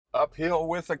uphill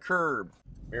with a curb.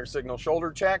 Mirror signal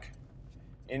shoulder check,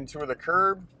 into the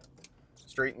curb,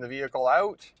 straighten the vehicle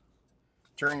out,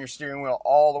 turn your steering wheel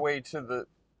all the way to the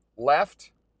left.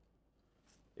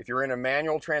 If you're in a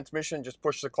manual transmission, just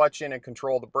push the clutch in and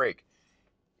control the brake.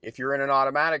 If you're in an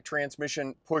automatic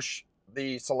transmission, push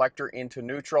the selector into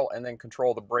neutral and then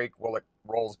control the brake while it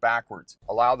rolls backwards.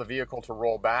 Allow the vehicle to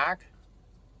roll back.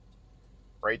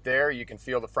 Right there, you can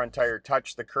feel the front tire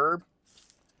touch the curb.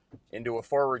 Into a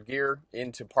forward gear,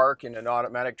 into park in an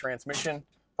automatic transmission.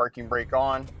 Parking brake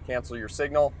on, cancel your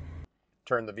signal,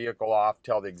 turn the vehicle off,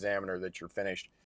 tell the examiner that you're finished.